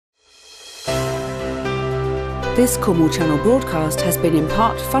This Cornwall Channel broadcast has been in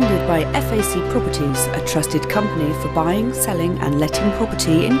part funded by FAC Properties, a trusted company for buying, selling and letting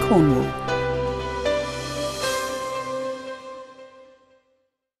property in Cornwall.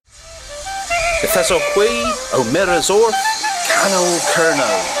 Ythesowchwi, O'Mirazorth, Canol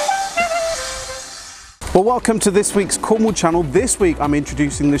Kerno. Well, welcome to this week's Cornwall Channel. This week I'm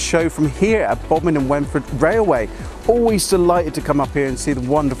introducing the show from here at Bodmin and Wentford Railway. Always delighted to come up here and see the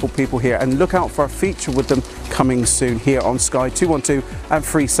wonderful people here, and look out for a feature with them coming soon here on Sky 212 and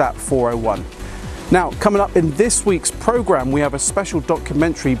Free Sept 401. Now, coming up in this week's programme, we have a special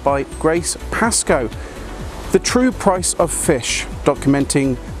documentary by Grace Pascoe, The True Price of Fish,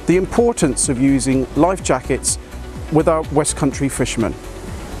 documenting the importance of using life jackets with our West Country fishermen.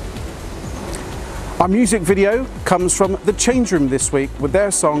 Our music video comes from The Change Room this week with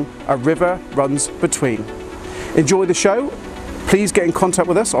their song A River Runs Between. Enjoy the show. Please get in contact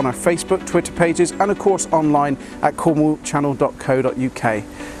with us on our Facebook, Twitter pages and of course online at cornwallchannel.co.uk.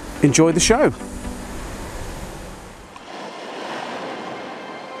 Enjoy the show.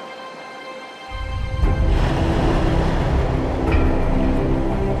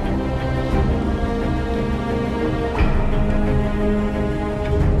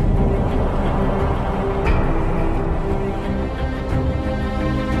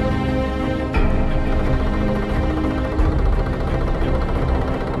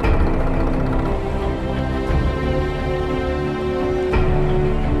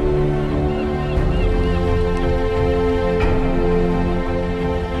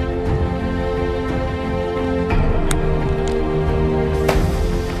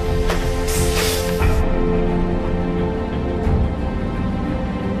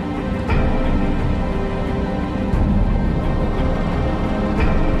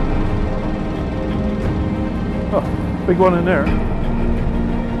 Big one in there.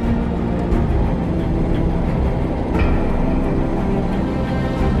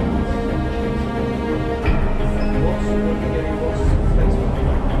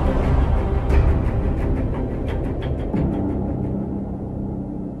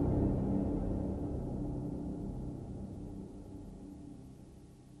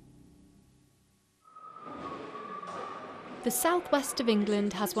 The southwest of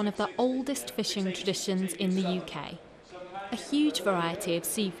England has one of the oldest fishing traditions in the UK. A huge variety of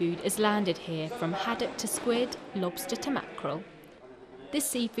seafood is landed here, from haddock to squid, lobster to mackerel. This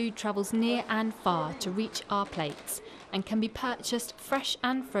seafood travels near and far to reach our plates and can be purchased fresh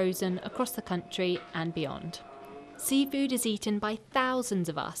and frozen across the country and beyond. Seafood is eaten by thousands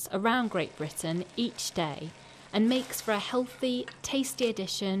of us around Great Britain each day and makes for a healthy, tasty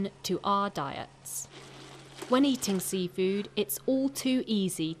addition to our diets. When eating seafood, it's all too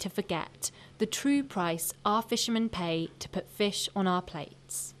easy to forget the true price our fishermen pay to put fish on our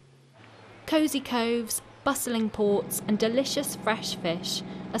plates. Cosy coves, bustling ports and delicious fresh fish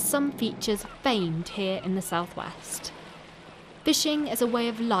are some features famed here in the southwest. Fishing is a way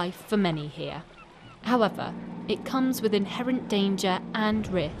of life for many here. However, it comes with inherent danger and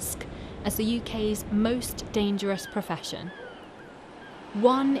risk as the UK's most dangerous profession.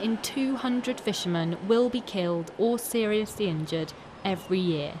 1 in 200 fishermen will be killed or seriously injured every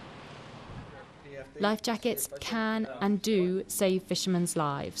year. Life jackets can and do save fishermen's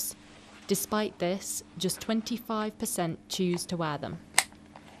lives. Despite this, just 25% choose to wear them.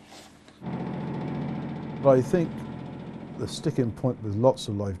 But I think the sticking point with lots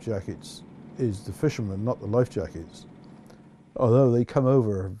of life jackets is the fishermen, not the life jackets. Although they come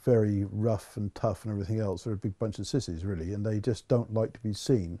over very rough and tough and everything else, they're a big bunch of sissies really, and they just don't like to be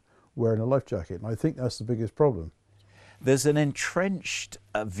seen wearing a life jacket. And I think that's the biggest problem. There's an entrenched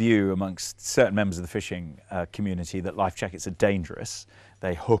view amongst certain members of the fishing community that life jackets are dangerous.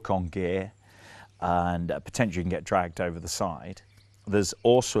 They hook on gear and potentially can get dragged over the side. There's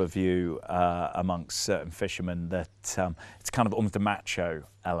also a view amongst certain fishermen that it's kind of almost a macho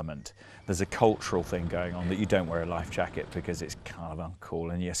element. There's a cultural thing going on that you don't wear a life jacket because it's kind of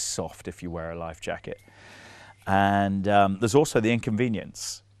uncool and you're soft if you wear a life jacket. And there's also the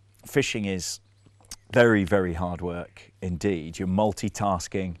inconvenience. Fishing is very, very hard work indeed. You're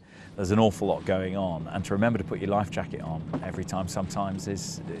multitasking, there's an awful lot going on, and to remember to put your life jacket on every time sometimes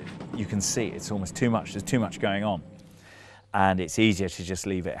is, you can see it's almost too much, there's too much going on. And it's easier to just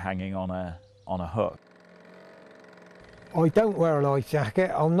leave it hanging on a hook. I don't wear a life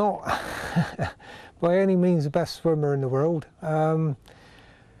jacket. I'm not by any means the best swimmer in the world.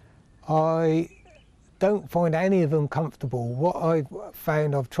 I don't find any of them comfortable. What I've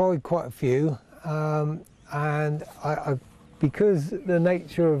found, I've tried quite a few, and because the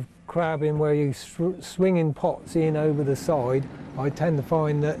nature of crabbing where you swinging pots in over the side, I tend to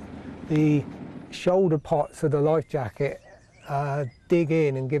find that the shoulder pots of the life jacket dig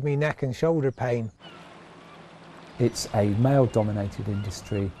in and give me neck and shoulder pain. It's a male-dominated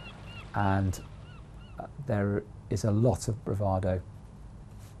industry, and there is a lot of bravado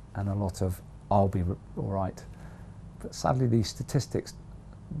and a lot of "I'll be all right." But sadly, these statistics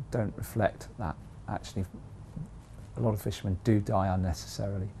don't reflect that. Actually, a lot of fishermen do die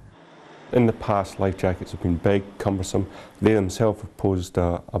unnecessarily. In the past, life jackets have been big, cumbersome. They themselves have posed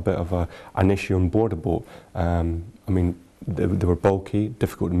a bit of an issue on board a boat. I mean, they were bulky,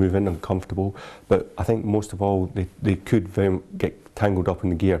 difficult to move in, uncomfortable, but I think most of all they could get tangled up in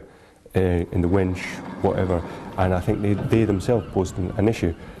the gear, in the winch, whatever, and I think they themselves posed an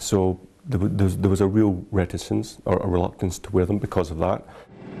issue. So there was a real reticence or a reluctance to wear them because of that.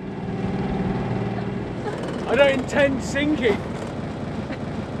 I don't intend sinking.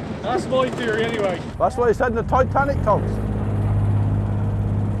 That's my theory anyway. That's what he said in the Titanic, Togs.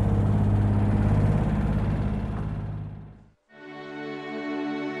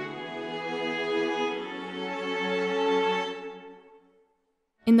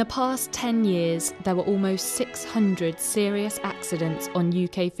 In the past 10 years, there were almost 600 serious accidents on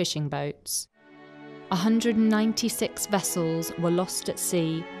UK fishing boats. 196 vessels were lost at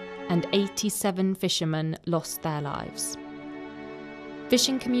sea and 87 fishermen lost their lives.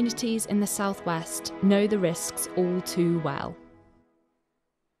 Fishing communities in the southwest know the risks all too well.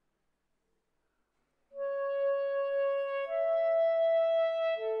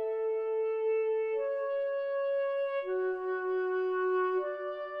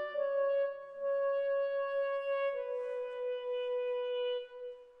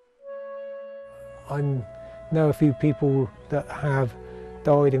 I know a few people that have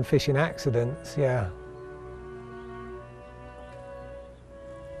died in fishing accidents, yeah.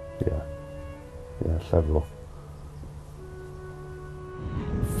 Yeah, several.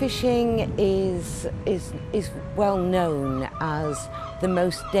 Fishing is well known as the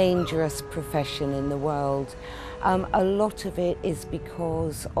most dangerous profession in the world. A lot of it is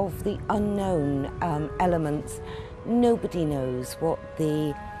because of the unknown elements. Nobody knows what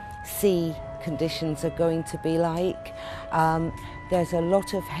the sea conditions are going to be like. There's a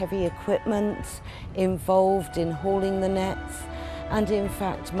lot of heavy equipment involved in hauling the nets, and in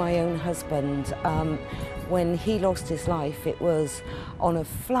fact my own husband, when he lost his life, it was on a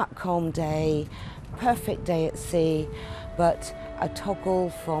flat calm day, perfect day at sea, but a toggle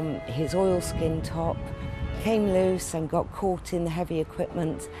from his oilskin top came loose and got caught in the heavy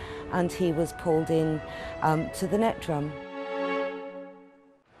equipment, and he was pulled in to the net drum.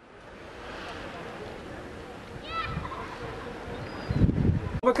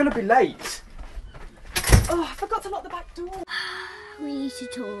 We're going to be late. Oh, I forgot to lock the back door. We need to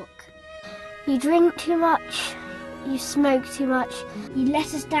talk. You drink too much, you smoke too much, you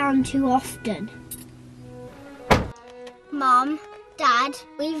let us down too often. Mum, Dad,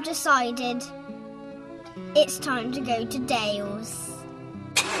 we've decided it's time to go to Dale's.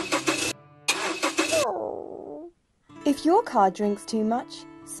 If your car drinks too much,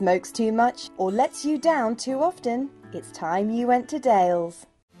 smokes too much, or lets you down too often, it's time you went to Dale's.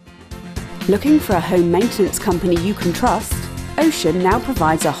 Looking for a home maintenance company you can trust? Ocean now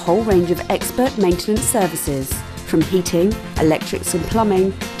provides a whole range of expert maintenance services, from heating, electrics and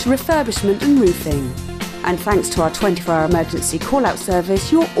plumbing, to refurbishment and roofing. And thanks to our 24-hour emergency call-out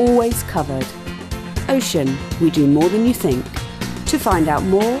service, you're always covered. Ocean, we do more than you think. To find out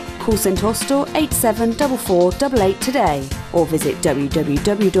more, call St Austell 874488 today, or visit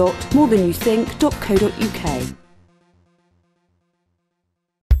www.morethanyoutthink.co.uk.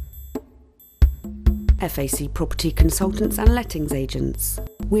 FAC Property Consultants and Lettings Agents.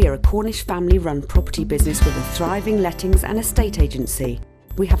 We are a Cornish family-run property business with a thriving lettings and estate agency.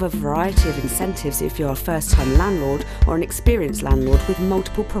 We have a variety of incentives if you're a first-time landlord or an experienced landlord with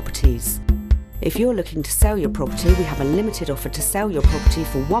multiple properties. If you're looking to sell your property, we have a limited offer to sell your property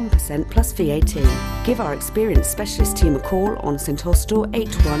for 1% plus VAT. Give our experienced specialist team a call on St Austell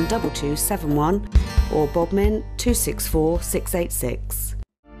 812271 or Bodmin 264 686.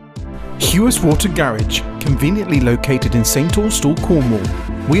 Hewis Water Garage, conveniently located in St Austell, Cornwall.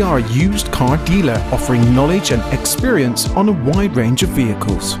 We are a used car dealer offering knowledge and experience on a wide range of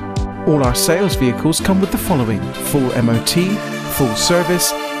vehicles. All our sales vehicles come with the following: full MOT, full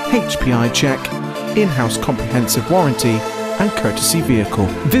service, HPI check, in-house comprehensive warranty and courtesy vehicle.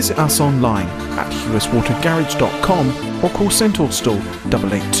 Visit us online at hewiswatergarage.com or call St Austell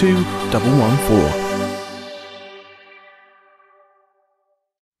 882 114.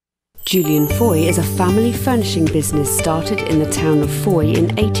 Julian Foy is a family furnishing business started in the town of Foy in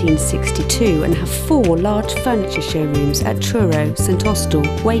 1862 and have 4 large furniture showrooms at Truro, St Austell,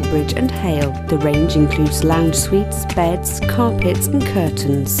 Wadebridge and Hale. The range includes lounge suites, beds, carpets and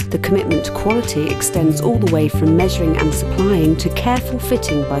curtains. The commitment to quality extends all the way from measuring and supplying to careful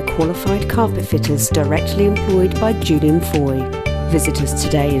fitting by qualified carpet fitters directly employed by Julian Foy. Visit us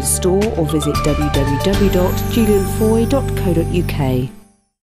today in store or visit www.julianfoy.co.uk.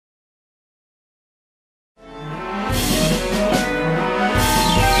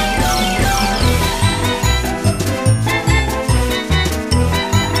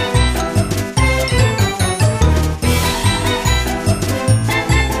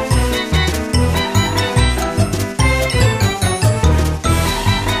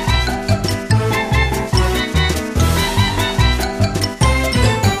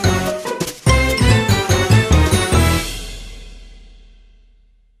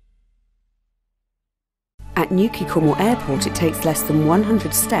 At Newquay Cornwall Airport, it takes less than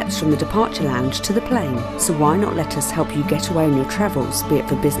 100 steps from the departure lounge to the plane. So why not let us help you get away on your travels, be it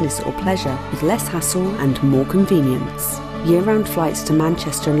for business or pleasure, with less hassle and more convenience. Year-round flights to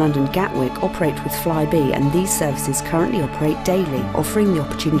Manchester and London Gatwick operate with Flybe, and these services currently operate daily, offering the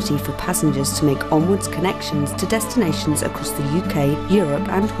opportunity for passengers to make onwards connections to destinations across the UK, Europe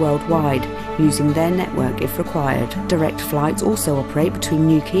and worldwide, using their network if required. Direct flights also operate between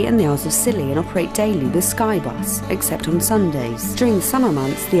Newquay and the Isles of Scilly and operate daily with Skybus, except on Sundays. During the summer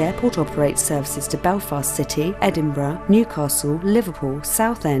months, the airport operates services to Belfast City, Edinburgh, Newcastle, Liverpool,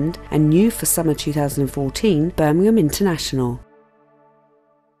 Southend and new for summer 2014, Birmingham International.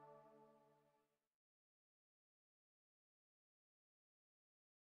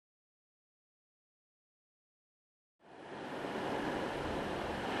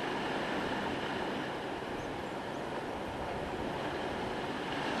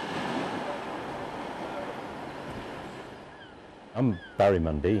 I'm Barry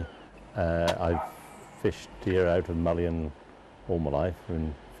Mundy. I've fished here out of Mullion all my life. I've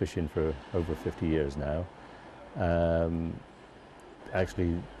been fishing for over 50 years now.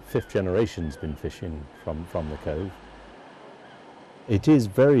 Actually, 5th generation's been fishing from the cove. It is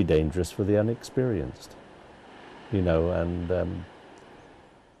very dangerous for the unexperienced, you know, and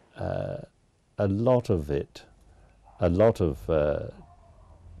a lot of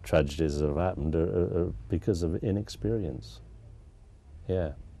tragedies that have happened are because of inexperience.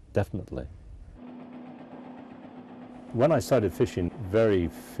 Yeah, definitely. When I started fishing, very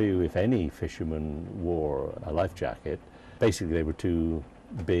few, if any, fishermen wore a life jacket. Basically, they were too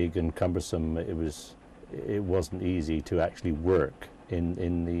big and cumbersome. It wasn't easy to actually work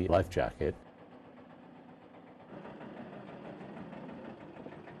in the life jacket.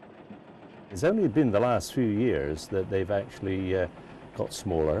 It's only been the last few years that they've actually got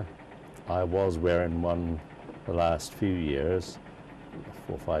smaller. I was wearing one the last few years,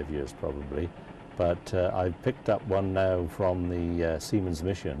 4 or 5 years probably, but I've picked up one now from the Seamen's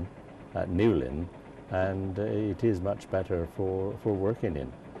Mission at Newlyn, and it is much better for working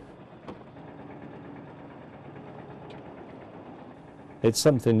in. It's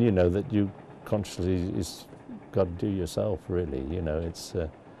something, you know, that you consciously got to do yourself, really. You know, it's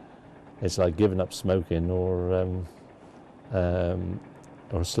like giving up smoking or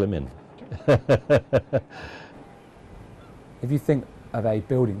slimming. If you think of a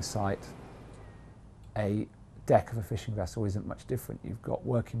building site, a deck of a fishing vessel isn't much different. You've got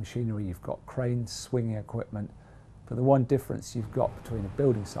working machinery, you've got cranes, swinging equipment, but the one difference you've got between a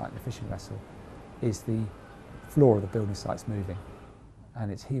building site and a fishing vessel is the floor of the building site's moving, and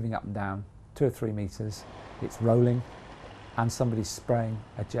it's heaving up and down 2 or 3 meters, it's rolling, and somebody's spraying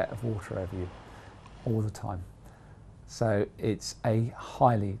a jet of water over you all the time. So it's a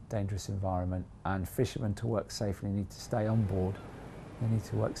highly dangerous environment, and fishermen, to work safely, need to stay on board. They need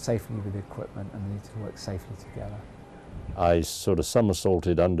to work safely with the equipment, and they need to work safely together. I sort of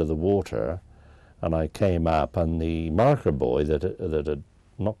somersaulted under the water, and I came up, and the marker buoy that had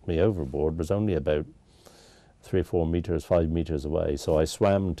knocked me overboard was only about 3 or 4 meters, 5 meters away. So I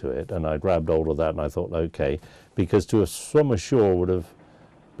swam to it, and I grabbed hold of that, and I thought, okay, because to swim ashore would have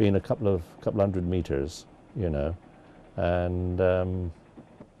been a couple hundred meters, you know, and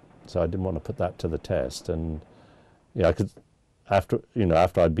so I didn't want to put that to the test. And yeah, I could. After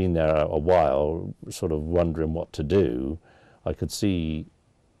I'd been there a while, sort of wondering what to do, I could see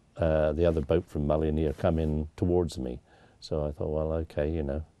the other boat from Mullion here come in towards me. So I thought, well, okay, you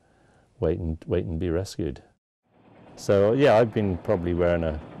know, wait and be rescued. So yeah, I've been probably wearing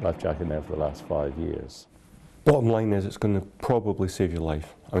a life jacket now for the last 5 years. Bottom line is, it's going to probably save your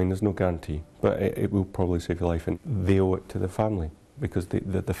life. I mean, there's no guarantee, but it will probably save your life, and they owe it to the family. because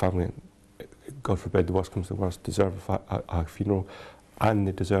the family, God forbid the worst comes to the worst, deserve a funeral, and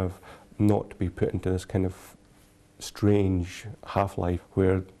they deserve not to be put into this kind of strange half-life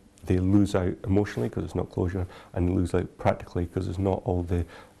where they lose out emotionally because it's not closure, and lose out practically because it's not all the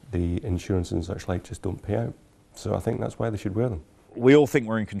insurance and such like just don't pay out. So I think that's why they should wear them. We all think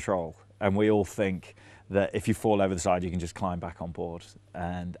we're in control, and we all think that if you fall over the side you can just climb back on board,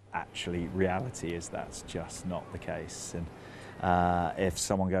 and actually reality is that's just not the case. And if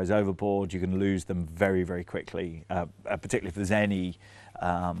someone goes overboard you can lose them very, very quickly, particularly if there's any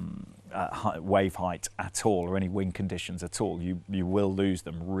wave height at all or any wind conditions at all. You will lose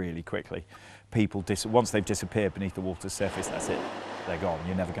them really quickly. People, once they've disappeared beneath the water's surface, that's it, they're gone.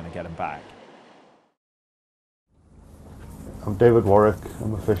 You're never going to get them back. I'm David Warwick,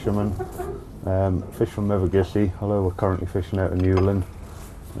 I'm a fisherman. Fish from Evergissi, although we're currently fishing out in Newland.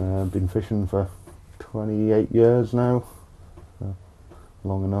 I've been fishing for 28 years now,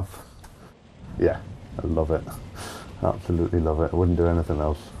 long enough. Yeah, I love it, absolutely love it. I wouldn't do anything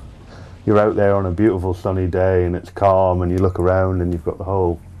else. You're out there on a beautiful sunny day and it's calm and you look around and you've got the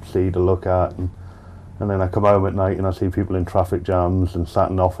whole sea to look at, and then I come home at night and I see people in traffic jams and sat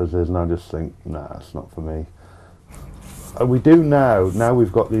in offices and I just think, nah, it's not for me. We do now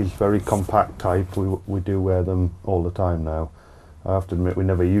we've got these very compact type, we do wear them all the time now. I have to admit we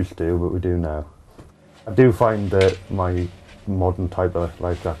never used to, but we do now. I do find that my modern type of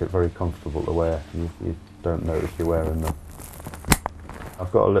life jacket very comfortable to wear. You don't notice you're wearing them.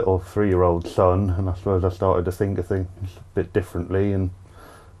 I've got a little 3-year-old son, and I suppose I started to think of things a bit differently, and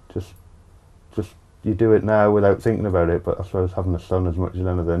just you do it now without thinking about it, but I suppose having a son as much as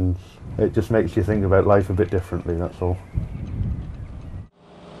anything, it just makes you think about life a bit differently, that's all.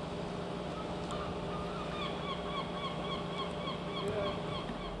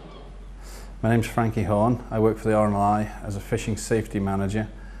 My name's Frankie Horn. I work for the RNLI as a fishing safety manager,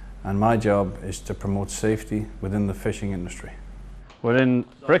 and my job is to promote safety within the fishing industry. We're in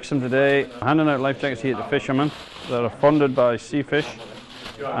Brixham today, handing out life jackets here to fishermen that are funded by Seafish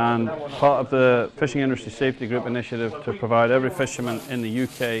and part of the Fishing Industry Safety Group initiative to provide every fisherman in the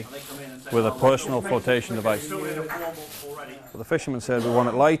UK with a personal flotation device. The fishermen said we want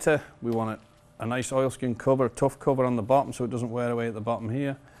it lighter, we want it a nice oilskin cover, a tough cover on the bottom so it doesn't wear away at the bottom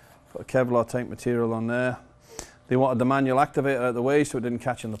here. Put a Kevlar type material on there. They wanted the manual activator out of the way so it didn't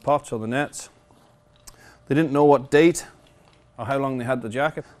catch in the pots or the nets. They didn't know what date or how long they had the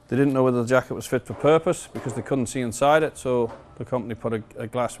jacket. They didn't know whether the jacket was fit for purpose because they couldn't see inside it, so the company put a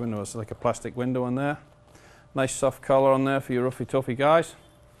glass window, it's like a plastic window in there. Nice soft collar on there for your roughy toughy guys.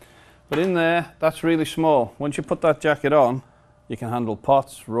 But in there, that's really small. Once you put that jacket on, you can handle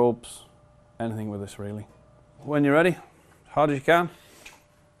pots, ropes, anything with this really. When you're ready, as hard as you can.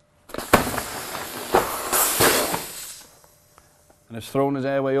 And it's throwing his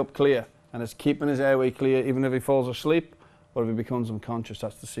airway up clear, and it's keeping his airway clear even if he falls asleep or if he becomes unconscious.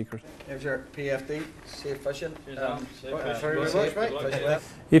 That's the secret. Here's your PFD, safe fishing.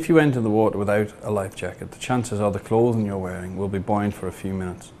 If you enter the water without a life jacket, the chances are the clothing you're wearing will be buoyant for a few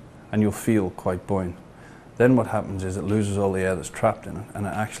minutes and you'll feel quite buoyant. Then what happens is it loses all the air that's trapped in it, and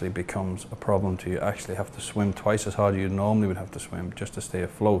it actually becomes a problem to you. You actually have to swim twice as hard as you normally would have to swim just to stay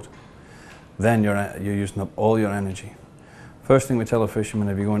afloat. Then you're using up all your energy. First thing we tell a fisherman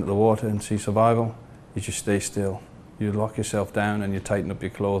if you go into the water and see survival is you stay still. You lock yourself down and you tighten up your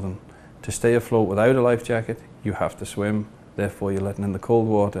clothing. To stay afloat without a life jacket, you have to swim. Therefore, you're letting in the cold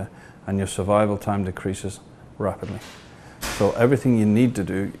water and your survival time decreases rapidly. So everything you need to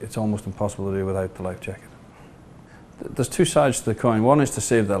do, it's almost impossible to do without the life jacket. There's two sides to the coin. One is to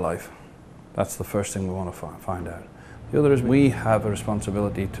save their life. That's the first thing we want to find out. The other is we have a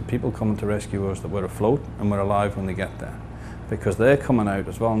responsibility to people coming to rescue us that we're afloat and we're alive when they get there. Because they're coming out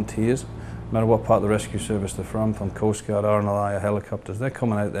as volunteers, no matter what part of the rescue service they're from Coast Guard, RNLI or helicopters, they're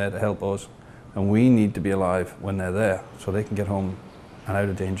coming out there to help us, and we need to be alive when they're there so they can get home and out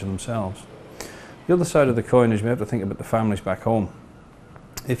of danger themselves. The other side of the coin is we have to think about the families back home.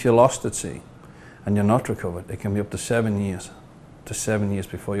 If you're lost at sea and you're not recovered, it can be up to 7 years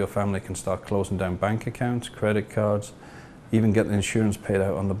before your family can start closing down bank accounts, credit cards, even get the insurance paid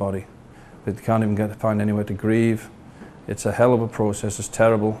out on the body. But they can't even find anywhere to grieve. It's a hell of a process, it's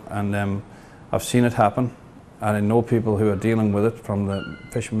terrible, and I've seen it happen, and I know people who are dealing with it from the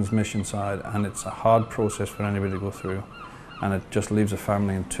Fisherman's Mission side, and it's a hard process for anybody to go through, and it just leaves a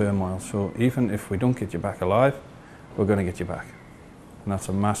family in turmoil. So even if we don't get you back alive, we're going to get you back, and that's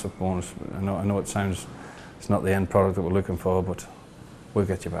a massive bonus. I know it's not the end product that we're looking for, but we'll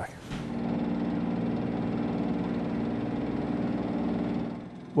get you back.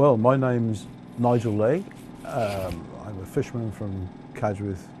 Well, my name's Nigel Lee. I'm a fisherman from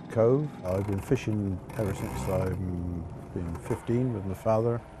Cadgwith Cove. I've been fishing ever since I've been 15 with my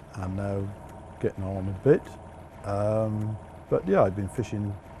father, and now getting on a bit. But yeah, I've been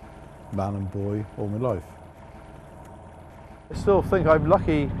fishing man and boy all my life. I still think I'm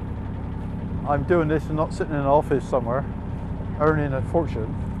lucky I'm doing this and not sitting in an office somewhere earning a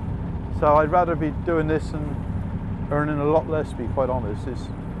fortune. So I'd rather be doing this and earning a lot less, to be quite honest.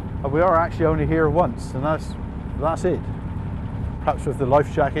 We are actually only here once, and that's it. Perhaps with the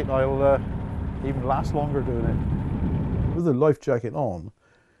life jacket I'll even last longer doing it. With the life jacket on,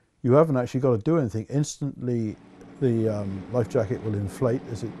 you haven't actually got to do anything. Instantly the life jacket will inflate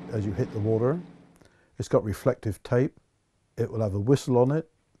as you hit the water. It's got reflective tape. It will have a whistle on it.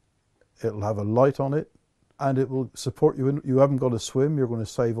 It'll have a light on it, and it will support you. You haven't got to swim. You're going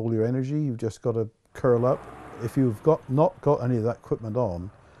to save all your energy. You've just got to curl up. If you've not got any of that equipment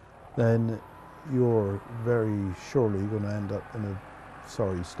on, then you're very surely going to end up in a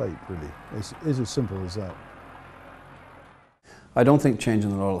sorry state, really. It's as simple as that. I don't think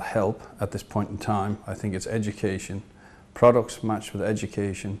changing the law will help at this point in time. I think it's education, products matched with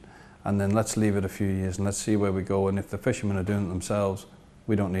education, and then let's leave it a few years and let's see where we go. And if the fishermen are doing it themselves,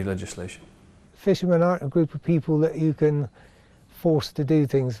 we don't need legislation. Fishermen aren't a group of people that you can force to do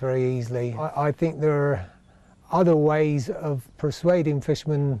things very easily. I think there are other ways of persuading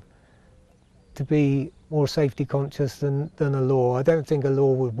fishermen to be more safety conscious than a law. I don't think a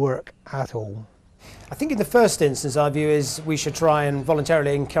law would work at all. I think in the first instance our view is we should try and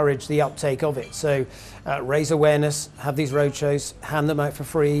voluntarily encourage the uptake of it. So raise awareness, have these roadshows, hand them out for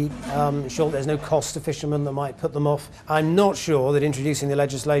free, ensure there's no cost to fishermen that might put them off. I'm not sure that introducing the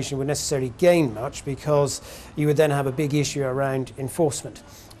legislation would necessarily gain much, because you would then have a big issue around enforcement.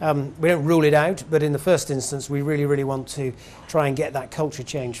 We don't rule it out, but in the first instance we really want to try and get that culture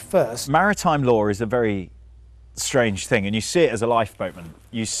change first. Maritime law is a very strange thing, and you see it as a lifeboatman.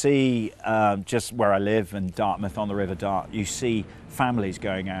 You see, just where I live in Dartmouth on the River Dart, you see families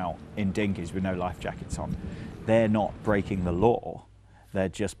going out in dinghies with no life jackets on. They're not breaking the law, they're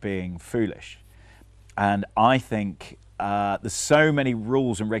just being foolish. And I think there's so many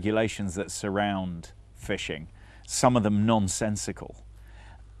rules and regulations that surround fishing, some of them nonsensical,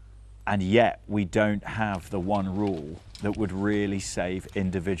 and yet we don't have the one rule that would really save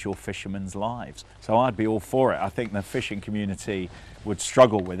individual fishermen's lives. So I'd be all for it. I think the fishing community would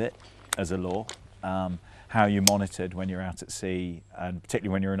struggle with it as a law. How you monitored when you're out at sea, and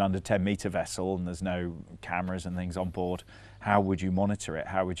particularly when you're an under 10 metre vessel and there's no cameras and things on board, how would you monitor it?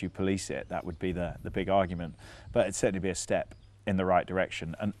 How would you police it? That would be the big argument. But it'd certainly be a step in the right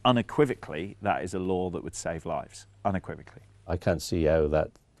direction. And unequivocally, that is a law that would save lives, unequivocally. I can't see how that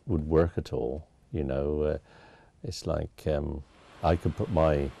would work at all, you know. It's like I could put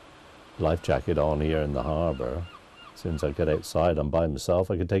my life jacket on here in the harbour. As soon as I get outside, I'm by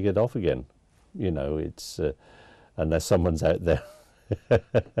myself, I could take it off again. You know, it's unless someone's out there.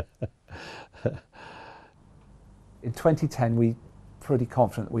 In 2010, we were pretty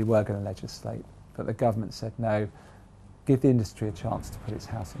confident that we were going to legislate, but the government said no, give the industry a chance to put its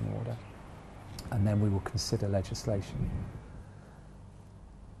house in order, and then we will consider legislation.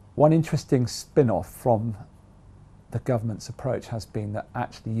 One interesting spin-off from the government's approach has been that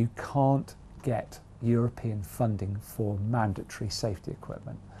actually you can't get European funding for mandatory safety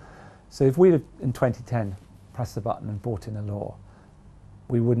equipment. So if we'd have, in 2010, pressed the button and brought in a law,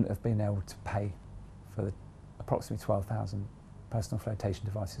 we wouldn't have been able to pay for the approximately 12,000 personal flotation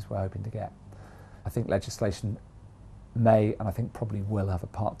devices we're hoping to get. I think legislation may, and I think probably will, have a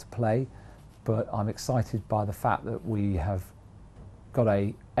part to play, but I'm excited by the fact that we have got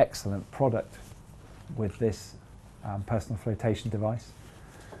an excellent product with this personal flotation device.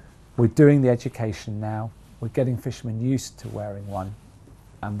 We're doing the education now, we're getting fishermen used to wearing one,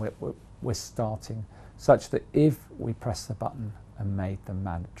 and we're starting such that if we press the button and made them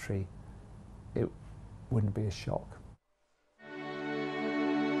mandatory, it wouldn't be a shock.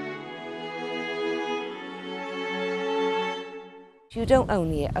 You don't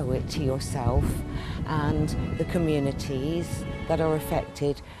only owe it to yourself and the communities that are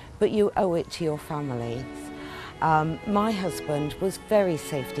affected, but you owe it to your families. My husband was very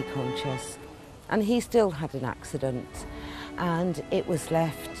safety conscious, and he still had an accident, and it was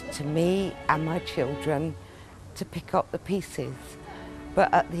left to me and my children to pick up the pieces.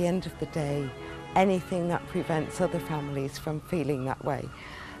 But at the end of the day, anything that prevents other families from feeling that way,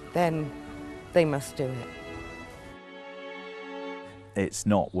 then they must do it. It's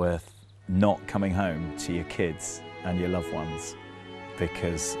not worth not coming home to your kids and your loved ones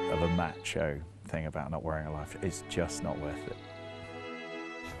because of a macho thing about not wearing a life. It's just not worth it.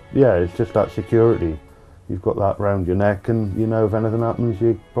 Yeah, it's just that security. you've got that round your neck, and you know if anything happens,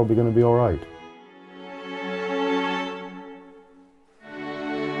 you're probably going to be all right.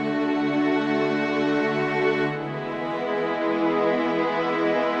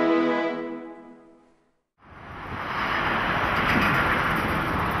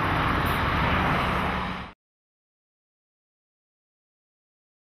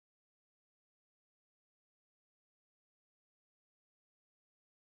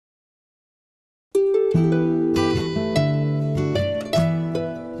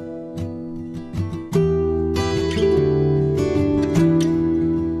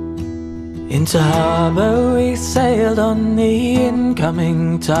 Into harbour we sailed on the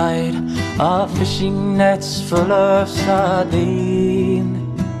incoming tide, our fishing nets full of sardine.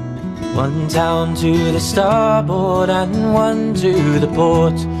 One town to the starboard and one to the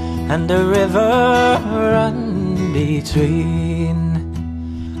port, and a river run between.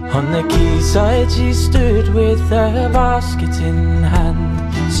 On the quayside she stood with her basket in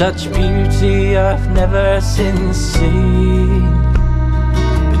hand, such beauty I've never since seen.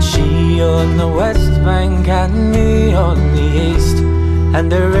 She on the west bank and me on the east, and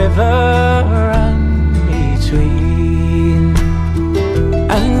the river ran between.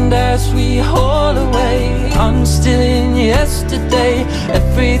 And as we haul away, I'm still in yesterday.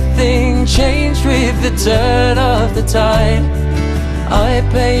 Everything changed with the turn of the tide. I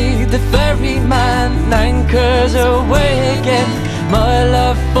paid the ferryman, anchors away again. My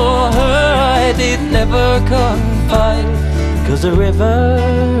love for her I did never confide, 'cause the river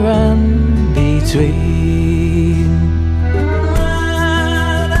ran between.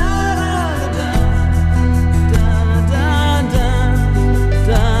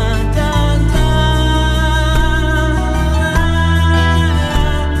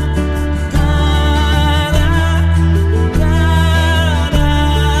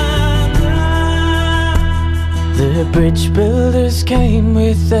 The bridge builders came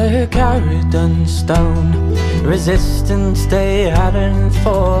with their Caradon stone, resistance they hadn't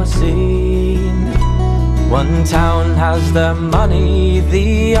foreseen. One town has the money,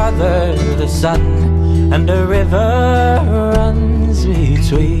 the other the sun, and a river runs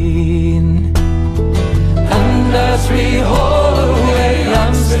between. And as we haul away,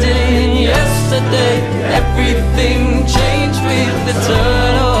 I'm still in yesterday. Everything changed with the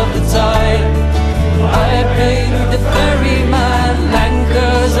turn of the tide. I paid the ferryman,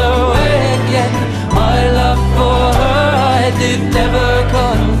 anchors away again. My love for her I did never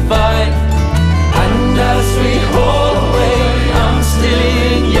confide. And as we haul away, I'm still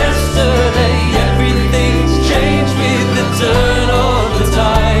in yesterday. Everything's changed with the turn of the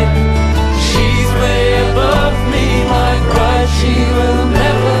tide. She's way above me, my bride, she will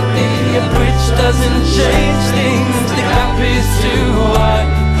never be. A bridge doesn't change things, the gap is too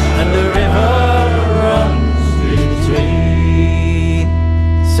wide, and the river runs between.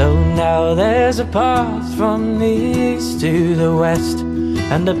 So now there's a path from the east to the west,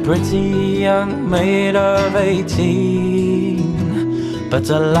 and a pretty young maid of 18. But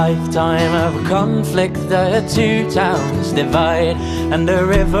a lifetime of conflict the two towns divide, and the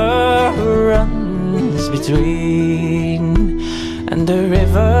river runs between, and the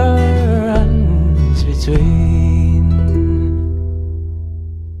river runs between.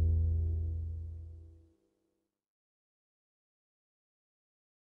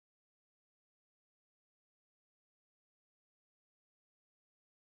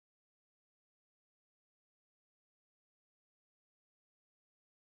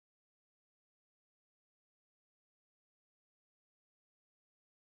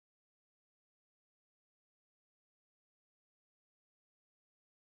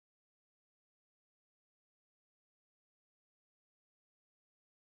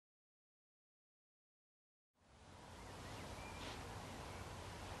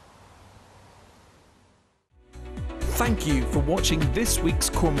 Thank you for watching this week's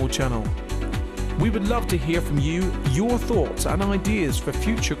Cornwall channel. We would love to hear from you, your thoughts and ideas for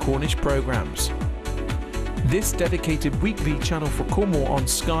future Cornish programmes. This dedicated weekly channel for Cornwall on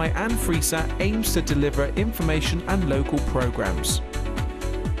Sky and Freesat aims to deliver information and local programmes.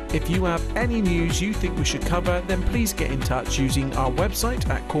 If you have any news you think we should cover, then please get in touch using our website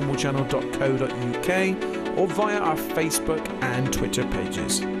at cornwallchannel.co.uk or via our Facebook and Twitter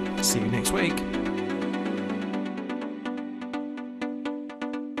pages. See you next week.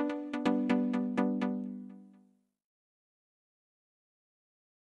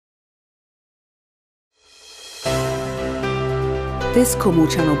 This Cornwall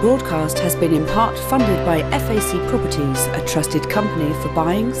Channel broadcast has been in part funded by FAC Properties, a trusted company for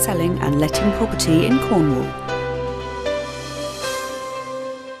buying, selling and letting property in Cornwall.